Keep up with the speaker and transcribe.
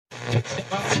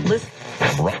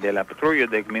De la patrulla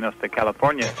de Caminos de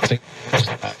California.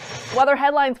 Weather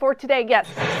headlines for today, yes.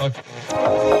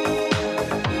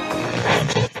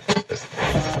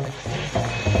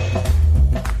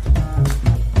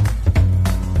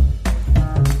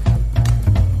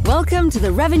 Welcome to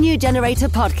the Revenue Generator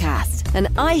Podcast, an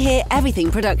I Hear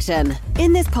Everything production.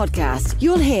 In this podcast,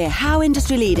 you'll hear how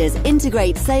industry leaders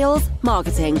integrate sales,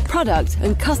 marketing, product,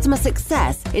 and customer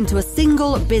success into a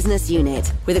single business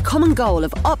unit with a common goal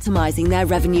of optimizing their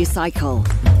revenue cycle.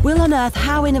 We'll unearth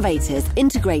how innovators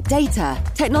integrate data,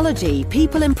 technology,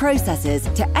 people, and processes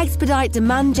to expedite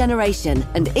demand generation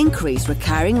and increase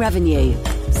recurring revenue.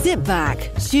 Sit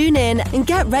back, tune in, and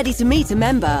get ready to meet a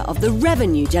member of the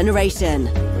revenue generation.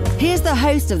 Here's the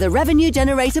host of the Revenue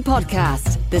Generator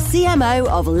Podcast, the CMO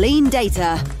of Lean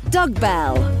Data, Doug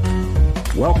Bell.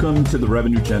 Welcome to the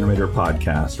Revenue Generator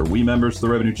Podcast, where we members of the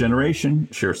Revenue Generation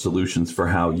share solutions for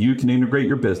how you can integrate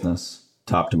your business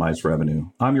to optimize revenue.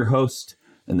 I'm your host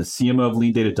and the CMO of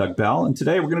Lean Data, Doug Bell, and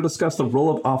today we're going to discuss the role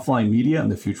of offline media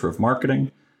and the future of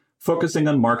marketing, focusing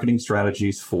on marketing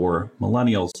strategies for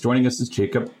millennials. Joining us is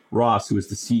Jacob Ross, who is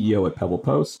the CEO at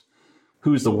PebblePost,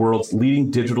 who is the world's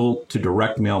leading digital to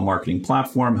direct mail marketing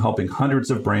platform, helping hundreds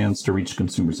of brands to reach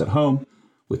consumers at home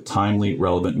with timely,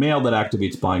 relevant mail that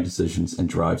activates buying decisions and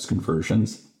drives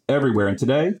conversions everywhere. And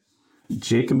today,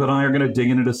 Jacob and I are going to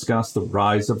dig in and discuss the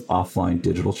rise of offline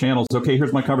digital channels. Okay,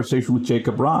 here's my conversation with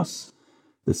Jacob Ross,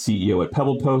 the CEO at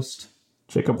PebblePost.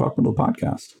 Jacob, welcome to the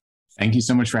podcast. Thank you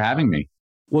so much for having me.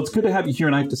 Well, it's good to have you here.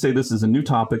 And I have to say, this is a new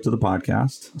topic to the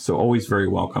podcast, so always very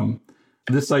welcome.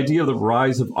 This idea of the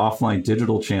rise of offline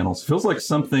digital channels feels like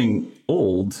something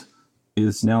old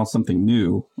is now something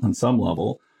new on some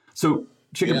level. So,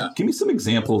 Jacob, give me some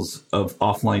examples of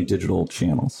offline digital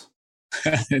channels.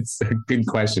 It's a good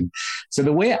question. So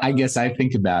the way I guess I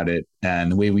think about it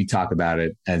and the way we talk about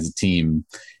it as a team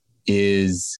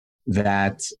is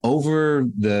that over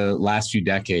the last few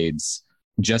decades,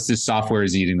 just as software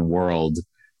is eating the world,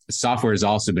 software has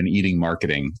also been eating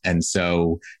marketing. And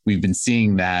so we've been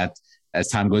seeing that as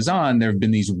time goes on, there have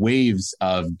been these waves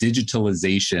of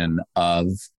digitalization of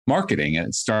marketing. And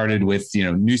it started with,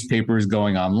 newspapers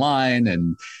going online,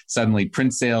 and suddenly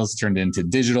print sales turned into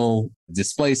digital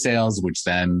display sales, which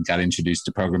then got introduced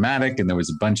to programmatic. And there was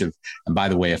a bunch of, and by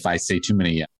the way, if I say too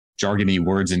many jargony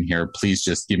words in here, please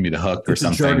just give me the hook or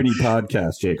something. It's a jargony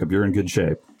podcast, Jacob. You're in good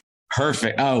shape.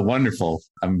 Perfect. Oh, wonderful.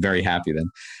 I'm very happy then.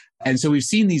 And so we've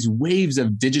seen these waves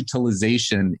of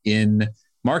digitalization in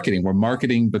marketing, where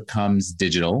marketing becomes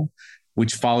digital,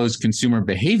 which follows consumer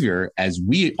behavior as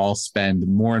we all spend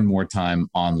more and more time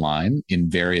online on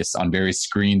various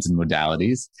screens and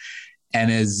modalities.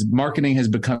 And as marketing has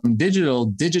become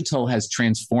digital has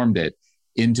transformed it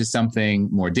into something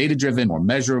more data-driven, more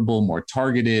measurable, more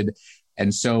targeted.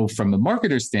 And so from a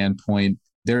marketer standpoint,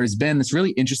 there has been this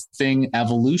really interesting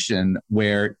evolution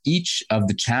where each of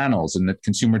the channels and the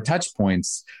consumer touch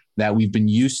points that we've been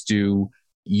used to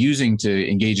using to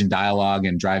engage in dialogue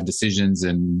and drive decisions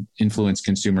and influence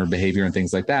consumer behavior and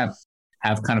things like that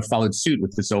have kind of followed suit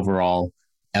with this overall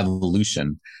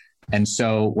evolution. And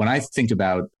so when I think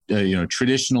about,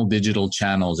 traditional digital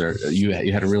channels, or you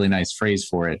had a really nice phrase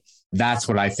for it, that's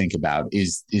what I think about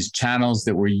is channels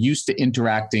that we're used to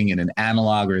interacting in an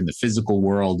analog or in the physical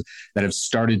world that have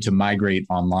started to migrate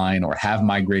online or have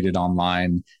migrated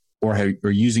online or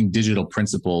are using digital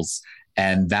principles.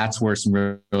 And that's where some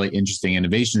really interesting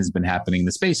innovation has been happening in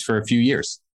the space for a few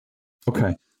years.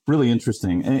 Okay. Really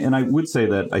interesting. And I would say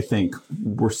that I think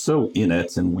we're so in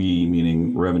it, and we,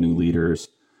 meaning revenue leaders,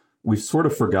 we've sort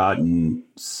of forgotten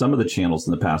some of the channels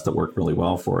in the past that worked really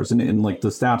well for us. And like the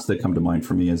stats that come to mind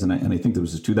for me is, and I think there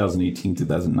was 2018,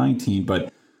 2019,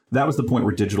 but that was the point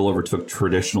where digital overtook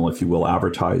traditional, if you will,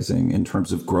 advertising in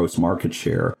terms of gross market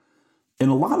share. And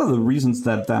a lot of the reasons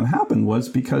that happened was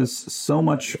because so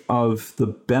much of the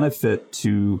benefit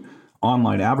to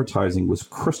online advertising was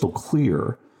crystal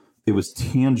clear. It was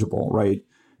tangible, right?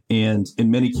 And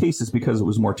in many cases, because it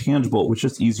was more tangible, it was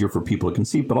just easier for people to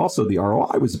conceive, but also the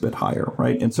ROI was a bit higher,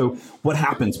 right? And so what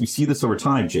happens, we see this over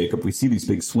time, Jacob, we see these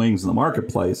big swings in the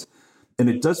marketplace, and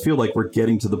it does feel like we're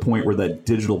getting to the point where that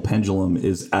digital pendulum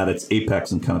is at its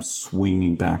apex and kind of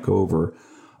swinging back over.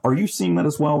 Are you seeing that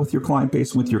as well with your client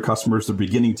base, with your customers? They're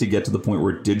beginning to get to the point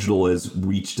where digital has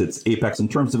reached its apex in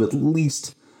terms of at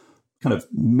least kind of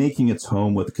making its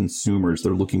home with consumers.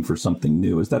 They're looking for something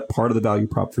new. Is that part of the value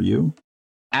prop for you?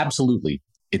 Absolutely.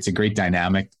 It's a great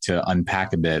dynamic to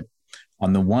unpack a bit.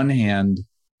 On the one hand,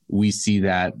 we see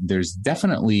that there's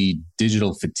definitely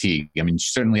digital fatigue. I mean,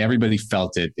 certainly everybody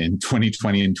felt it in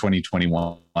 2020 and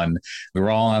 2021. We were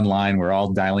all online. We're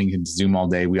all dialing into Zoom all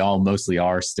day. We all mostly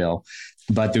are still.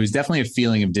 But there was definitely a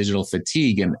feeling of digital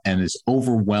fatigue and this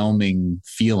overwhelming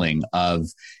feeling of,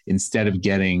 instead of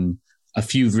getting a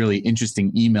few really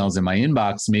interesting emails in my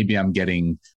inbox, maybe I'm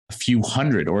getting a few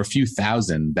hundred or a few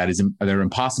thousand that are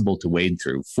impossible to wade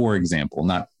through, for example,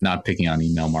 not picking on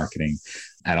email marketing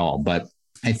at all. But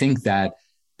I think that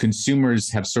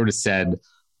consumers have sort of said,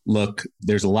 look,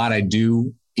 there's a lot I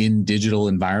do in digital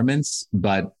environments,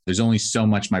 but there's only so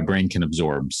much my brain can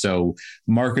absorb. So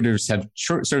marketers have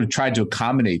sort of tried to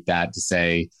accommodate that to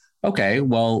say, okay,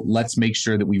 well, let's make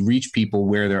sure that we reach people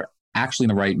where they're actually in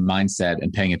the right mindset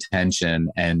and paying attention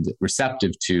and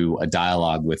receptive to a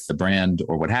dialogue with the brand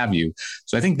or what have you.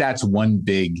 So I think that's one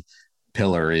big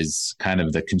pillar, is kind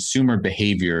of the consumer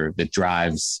behavior that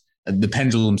drives the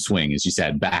pendulum swing, as you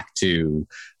said, back to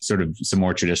sort of some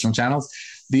more traditional channels.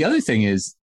 The other thing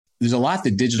is there's a lot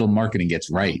that digital marketing gets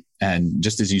right. And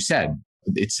just as you said,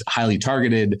 it's highly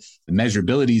targeted, the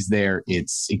measurability is there,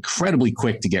 it's incredibly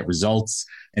quick to get results.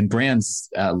 And brands,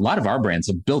 a lot of our brands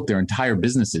have built their entire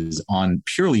businesses on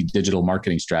purely digital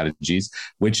marketing strategies,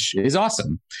 which is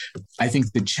awesome. I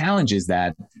think the challenge is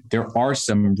that there are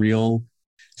some real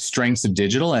strengths of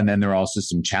digital, and then there are also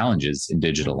some challenges in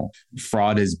digital.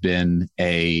 Fraud has been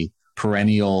a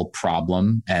perennial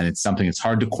problem, and it's something that's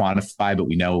hard to quantify, but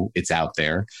we know it's out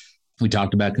there. We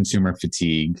talked about consumer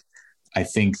fatigue. I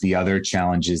think the other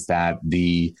challenge is that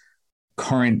the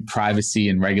current privacy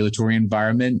and regulatory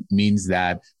environment means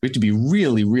that we have to be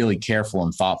really, really careful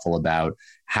and thoughtful about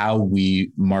how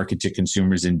we market to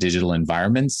consumers in digital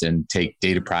environments and take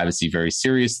data privacy very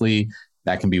seriously.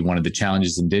 That can be one of the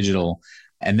challenges in digital.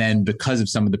 And then because of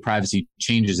some of the privacy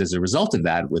changes as a result of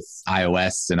that with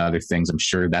iOS and other things, I'm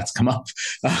sure that's come up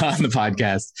on the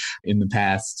podcast in the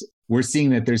past, we're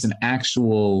seeing that there's an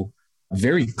actual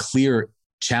very clear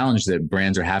challenge that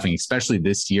brands are having, especially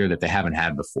this year, that they haven't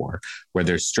had before, where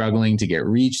they're struggling to get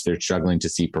reach, they're struggling to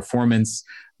see performance.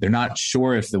 They're not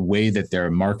sure if the way that their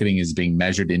marketing is being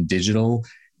measured in digital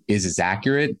is as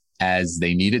accurate as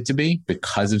they need it to be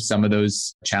because of some of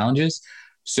those challenges.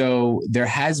 So there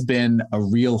has been a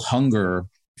real hunger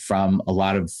from a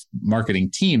lot of marketing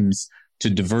teams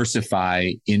to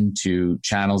diversify into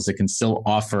channels that can still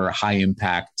offer high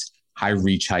impact, high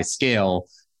reach, high scale,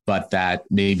 but that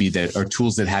maybe that are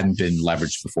tools that hadn't been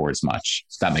leveraged before as much.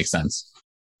 If that makes sense.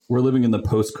 We're living in the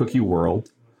post-cookie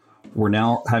world. We're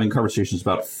now having conversations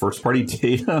about first-party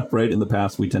data, right? In the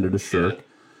past, we tended to shirk.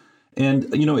 And,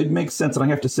 it makes sense. And I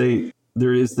have to say,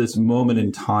 there is this moment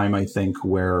in time, I think,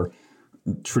 where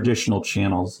traditional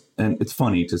channels, and it's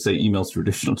funny to say email's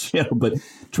traditional channel, but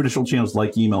traditional channels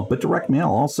like email, but direct mail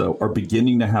also are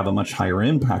beginning to have a much higher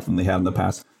impact than they had in the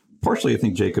past. Partially, I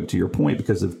think, Jacob, to your point,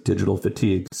 because of digital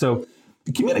fatigue. So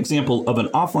give me an example of an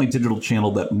offline digital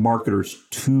channel that marketers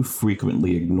too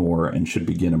frequently ignore and should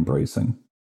begin embracing.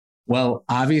 Well,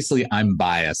 obviously, I'm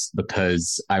biased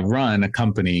because I run a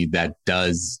company that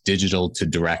does digital to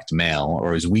direct mail,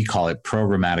 or as we call it,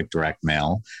 programmatic direct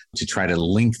mail, to try to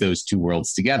link those two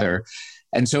worlds together.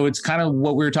 And so it's kind of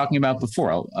what we were talking about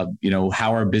before.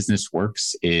 How our business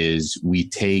works is we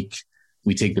take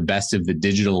the best of the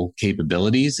digital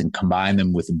capabilities and combine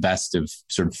them with the best of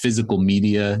sort of physical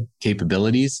media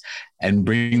capabilities and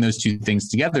bring those two things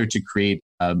together to create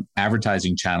an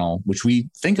advertising channel, which we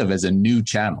think of as a new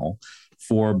channel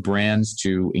for brands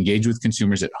to engage with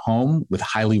consumers at home with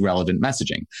highly relevant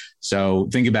messaging. So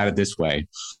think about it this way.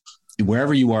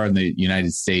 Wherever you are in the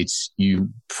United States, you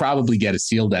probably get a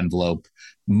sealed envelope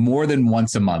more than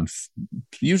once a month,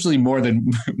 usually more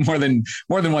than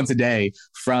once a day,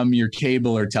 from your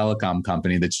cable or telecom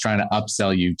company that's trying to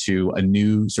upsell you to a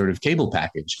new sort of cable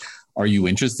package. Are you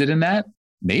interested in that?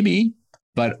 Maybe,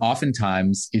 but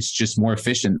oftentimes it's just more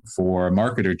efficient for a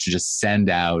marketer to just send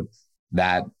out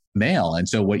that mail. And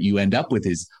so what you end up with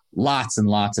is lots and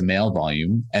lots of mail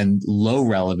volume and low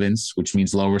relevance, which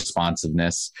means low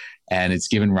responsiveness. And it's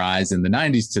given rise in the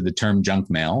 90s to the term junk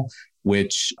mail,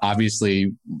 which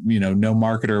obviously, no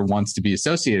marketer wants to be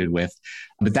associated with.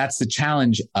 But that's the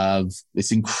challenge of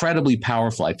this incredibly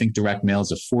powerful. I think direct mail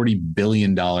is a $40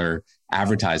 billion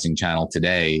advertising channel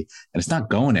today, and it's not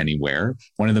going anywhere.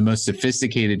 One of the most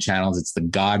sophisticated channels. It's the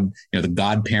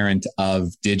godparent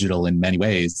of digital in many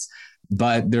ways.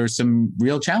 But there are some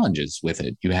real challenges with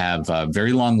it. You have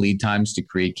very long lead times to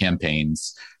create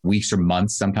campaigns, weeks or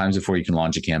months sometimes before you can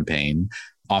launch a campaign.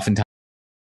 Oftentimes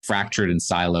fractured and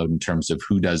siloed in terms of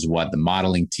who does what, the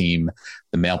modeling team,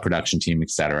 the mail production team, et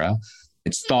cetera.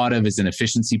 It's thought of as an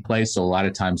efficiency play. So a lot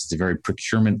of times it's a very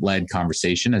procurement-led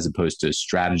conversation as opposed to a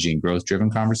strategy and growth-driven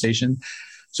conversation.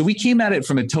 So we came at it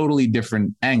from a totally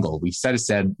different angle. We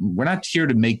said, we're not here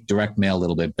to make direct mail a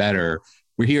little bit better.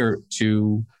 We're here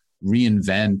to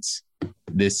reinvent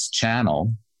this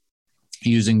channel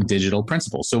using digital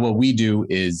principles. So what we do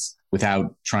is,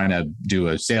 without trying to do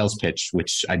a sales pitch,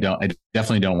 which I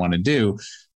definitely don't want to do,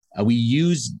 we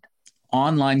use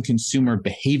online consumer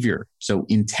behavior. So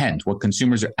intent, what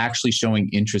consumers are actually showing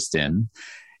interest in.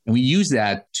 And we use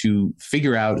that to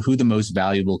figure out who the most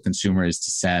valuable consumer is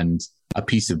to send a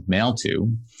piece of mail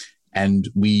to. And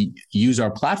we use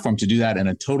our platform to do that in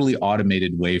a totally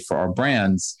automated way for our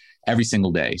brands every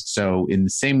single day. So in the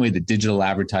same way that digital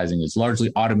advertising is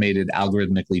largely automated,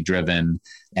 algorithmically driven,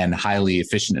 and highly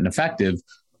efficient and effective,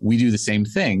 we do the same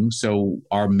thing. So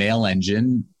our mail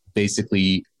engine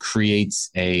basically creates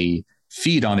a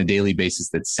feed on a daily basis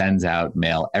that sends out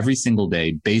mail every single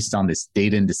day based on this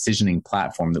data and decisioning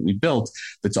platform that we built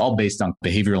that's all based on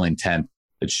behavioral intent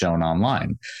that's shown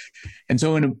online. And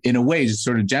so in a way, to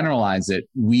sort of generalize it,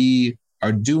 we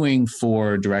are doing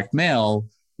for direct mail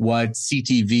what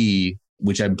CTV,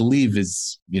 which I believe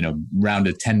is, around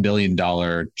a $10 billion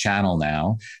channel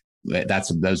now.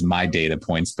 Those are my data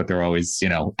points, but they're always,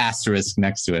 asterisk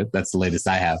next to it. That's the latest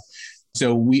I have.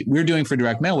 So we're doing for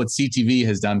direct mail what CTV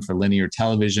has done for linear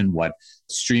television, what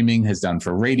streaming has done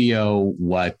for radio,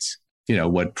 what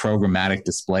programmatic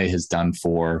display has done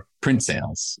for print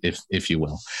sales, if you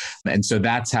will. And so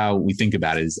that's how we think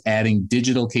about it, is adding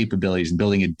digital capabilities and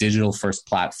building a digital first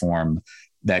platform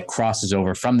that crosses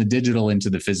over from the digital into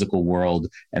the physical world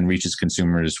and reaches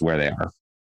consumers where they are.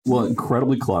 Well,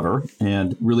 incredibly clever.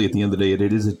 And really, at the end of the day,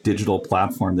 it is a digital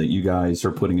platform that you guys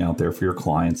are putting out there for your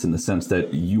clients, in the sense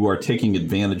that you are taking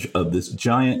advantage of this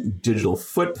giant digital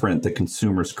footprint that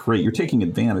consumers create. You're taking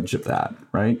advantage of that,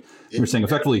 right? You're saying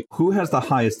effectively, who has the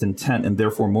highest intent and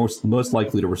therefore most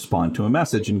likely to respond to a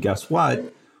message? And guess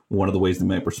what? One of the ways they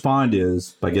might respond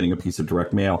is by getting a piece of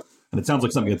direct mail. And it sounds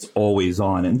like something that's always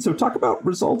on. And so talk about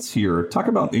results here. Talk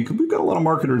about, we've got a lot of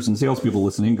marketers and salespeople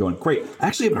listening going, great, I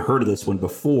actually haven't heard of this one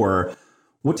before.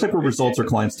 What type of results are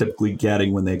clients typically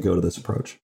getting when they go to this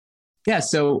approach? Yeah.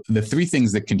 So the three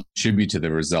things that contribute to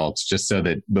the results, just so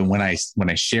that, but when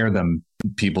I share them,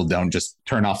 people don't just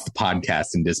turn off the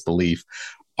podcast in disbelief,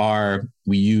 are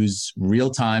we use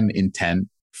real-time intent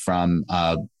from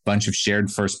a bunch of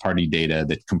shared first-party data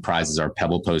that comprises our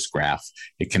PebblePost graph.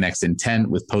 It connects intent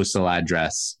with postal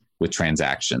address with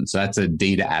transactions. So that's a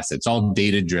data asset. It's all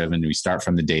data-driven. We start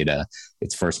from the data.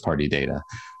 It's first-party data.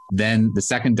 Then the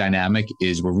second dynamic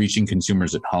is we're reaching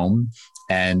consumers at home,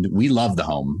 and we love the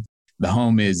home. The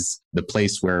home is the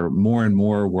place where more and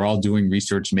more we're all doing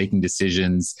research, making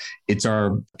decisions. It's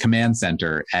our command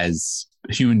center as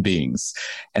human beings.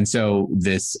 And so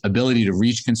this ability to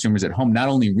reach consumers at home, not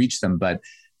only reach them, but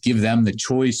give them the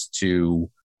choice to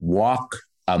walk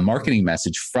a marketing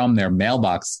message from their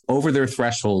mailbox over their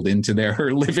threshold into their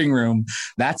living room.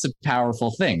 That's a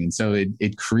powerful thing. And so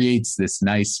it creates this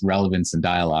nice relevance and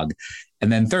dialogue.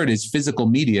 And then third is physical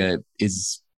media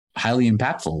is highly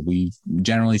impactful. We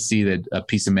generally see that a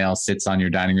piece of mail sits on your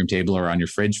dining room table or on your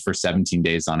fridge for 17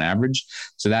 days on average.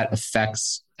 So that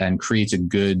affects and creates a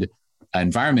good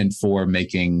environment for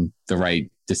making the right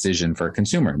decision for a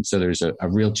consumer. And so there's a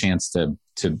real chance to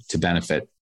benefit.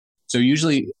 So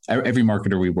usually every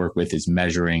marketer we work with is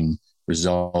measuring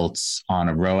results on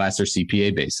a ROAS or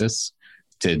CPA basis.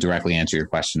 To directly answer your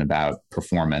question about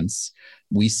performance,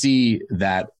 we see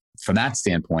that from that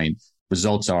standpoint,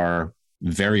 results are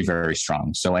very, very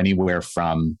strong. So anywhere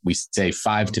from, we say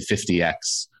 5 to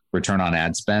 50x return on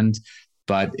ad spend.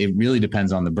 But it really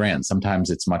depends on the brand. Sometimes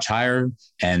it's much higher,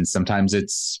 and sometimes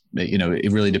it's,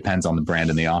 it really depends on the brand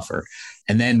and the offer.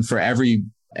 And then for every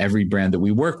brand that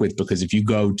we work with, because if you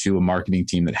go to a marketing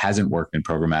team that hasn't worked in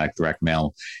programmatic direct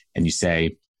mail and you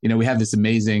say, we have this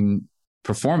amazing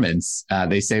performance,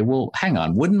 they say, well, hang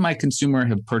on, wouldn't my consumer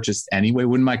have purchased anyway?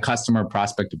 Wouldn't my customer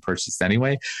prospect have purchased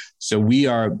anyway? So we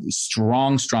are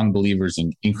strong believers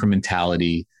in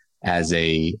incrementality as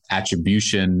a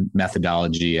attribution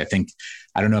methodology. I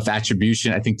don't know if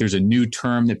attribution, I think there's a new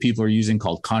term that people are using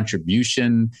called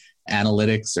contribution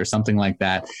analytics or something like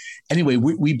that. Anyway,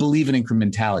 we believe in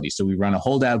incrementality. So we run a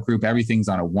holdout group. Everything's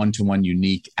on a one-to-one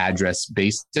unique address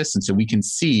basis. And so we can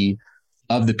see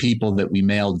of the people that we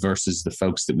mailed versus the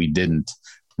folks that we didn't,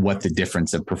 what the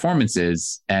difference of performance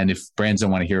is. And if brands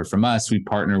don't want to hear it from us, we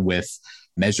partner with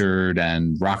Measured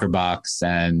and Rockerbox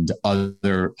and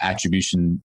other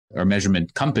attribution or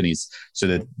measurement companies so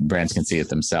that brands can see it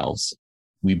themselves.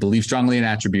 we believe strongly in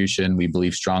attribution. We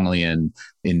believe strongly in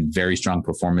very strong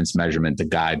performance measurement to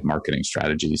guide marketing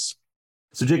strategies.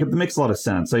 So Jacob, that makes a lot of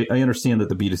sense. I understand that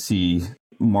the B2C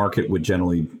market would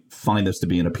generally find this to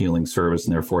be an appealing service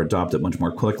and therefore adopt it much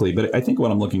more quickly. But I think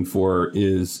what I'm looking for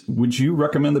is, would you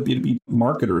recommend that B2B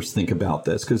marketers think about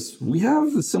this? Because we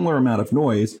have a similar amount of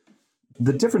noise.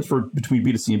 The difference between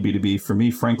B2C and B2B, for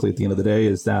me, frankly, at the end of the day,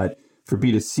 is that for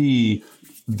B2C,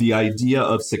 the idea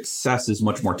of success is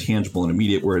much more tangible and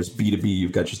immediate, whereas B2B,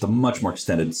 you've got just a much more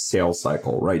extended sales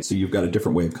cycle, right? So you've got a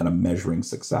different way of kind of measuring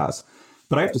success.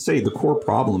 But I have to say the core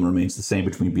problem remains the same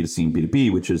between B2C and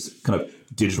B2B, which is kind of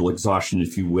digital exhaustion,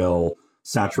 if you will,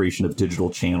 saturation of digital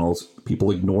channels,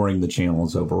 people ignoring the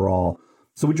channels overall.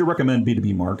 So would you recommend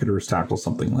B2B marketers tackle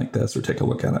something like this or take a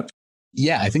look at it?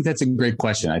 Yeah, I think that's a great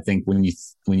question. I think when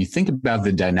you think about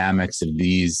the dynamics of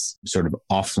these sort of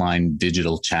offline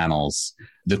digital channels,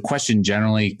 the question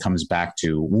generally comes back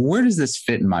to, where does this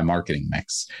fit in my marketing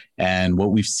mix? And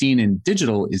what we've seen in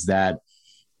digital is that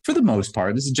for the most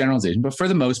part, this is generalization, but for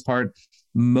the most part,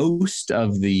 most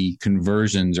of the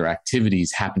conversions or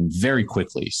activities happen very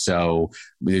quickly. So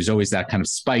there's always that kind of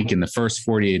spike in the first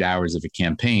 48 hours of a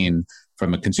campaign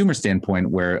from a consumer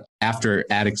standpoint, where after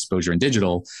ad exposure in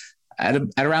digital, at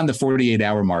around the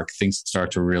 48-hour mark, things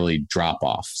start to really drop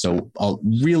off. So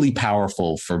really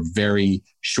powerful for very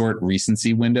short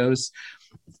recency windows.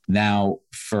 Now,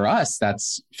 for us,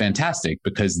 that's fantastic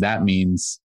because that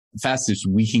means the fastest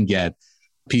we can get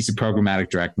piece of programmatic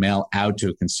direct mail out to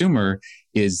a consumer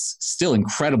is still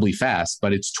incredibly fast,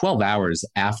 but it's 12 hours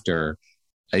after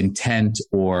intent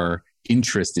or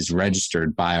interest is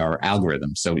registered by our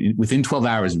algorithm. So within 12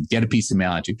 hours, we get a piece of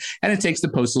mail out to you, and it takes the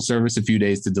postal service a few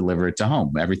days to deliver it to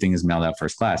home. Everything is mailed out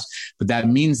first class. But that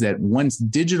means that once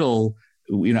digital,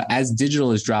 as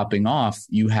digital is dropping off,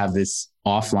 you have this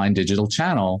offline digital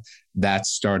channel that's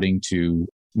starting to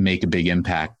make a big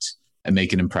impact and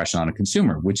make an impression on a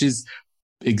consumer, which is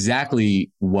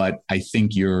exactly what I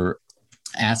think you're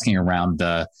asking around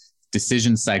the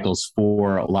decision cycles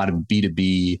for a lot of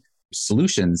B2B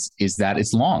solutions, is that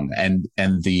it's long and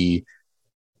the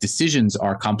decisions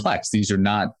are complex. These are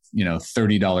not,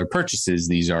 $30 purchases.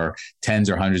 These are tens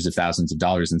or hundreds of thousands of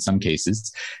dollars in some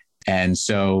cases. And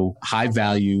so high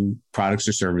value products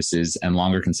or services and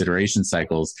longer consideration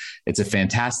cycles, it's a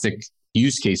fantastic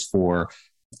use case for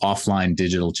offline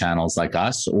digital channels like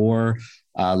us or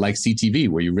like CTV,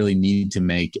 where you really need to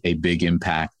make a big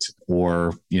impact,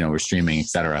 or streaming, et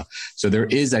cetera. So there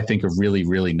is, I think, a really,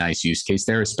 really nice use case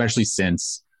there, especially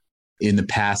since in the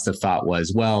past the thought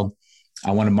was, well,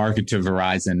 I want to market to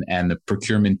Verizon and the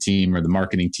procurement team or the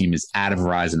marketing team is at a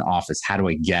Verizon office. How do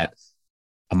I get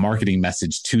a marketing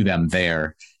message to them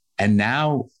there? And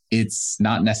now it's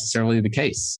not necessarily the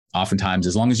case. Oftentimes,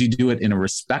 as long as you do it in a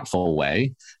respectful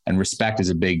way, and respect is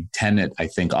a big tenet, I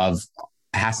think,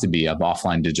 has to be of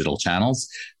offline digital channels,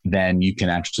 then you can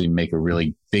actually make a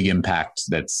really big impact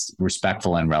that's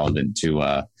respectful and relevant to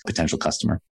a potential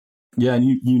customer. Yeah, and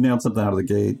you nailed something out of the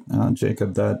gate,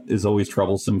 Jacob, that is always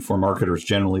troublesome for marketers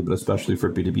generally, but especially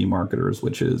for B2B marketers,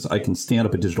 which is I can stand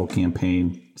up a digital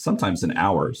campaign sometimes in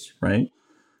hours, right?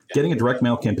 Getting a direct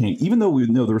mail campaign, even though we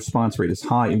know the response rate is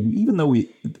high, and even though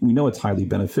we know it's highly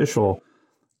beneficial,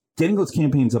 getting those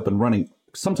campaigns up and running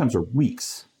sometimes are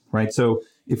weeks, right? So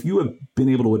if you have been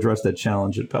able to address that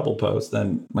challenge at PebblePost,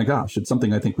 then my gosh, it's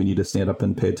something I think we need to stand up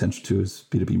and pay attention to as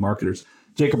B2B marketers.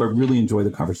 Jacob, I really enjoyed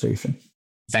the conversation.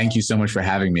 Thank you so much for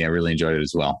having me. I really enjoyed it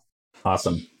as well.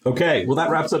 Awesome. Okay, well, that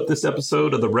wraps up this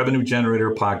episode of the Revenue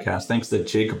Generator podcast. Thanks to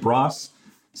Jacob Ross,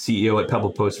 CEO at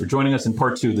PebblePost, for joining us in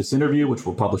part 2 of this interview, which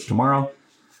we'll publish tomorrow.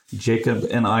 Jacob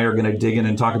and I are going to dig in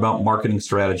and talk about marketing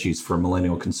strategies for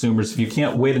millennial consumers. If you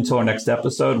can't wait until our next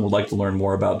episode and would like to learn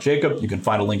more about Jacob, you can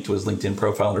find a link to his LinkedIn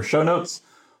profile in our show notes,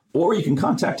 or you can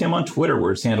contact him on Twitter,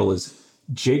 where his handle is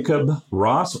Jacob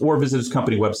Ross, or visit his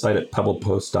company website at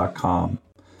pebblepost.com.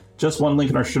 Just one link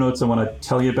in our show notes I want to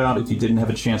tell you about. If you didn't have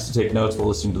a chance to take notes while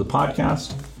listening to the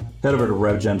podcast, head over to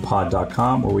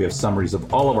revgenpod.com, where we have summaries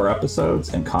of all of our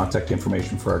episodes and contact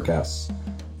information for our guests.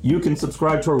 You can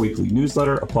subscribe to our weekly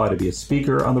newsletter, apply to be a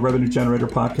speaker on the Revenue Generator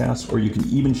podcast, or you can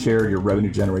even share your revenue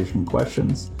generation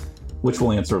questions, which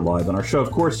we'll answer live on our show.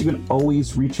 Of course, you can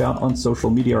always reach out on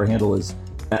social media. Our handle is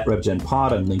at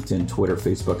RevGenPod on LinkedIn, Twitter,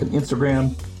 Facebook, and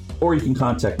Instagram, or you can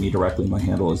contact me directly. My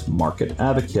handle is Market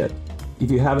Advocate.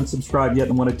 If you haven't subscribed yet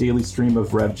and want a daily stream of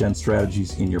RevGen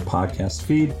strategies in your podcast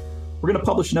feed, we're going to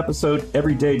publish an episode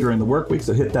every day during the work week,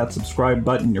 so hit that subscribe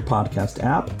button in your podcast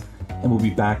app, and we'll be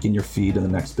back in your feed in the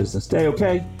next business day,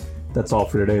 okay? That's all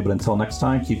for today, but until next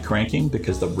time, keep cranking,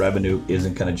 because the revenue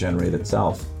isn't going to generate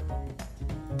itself.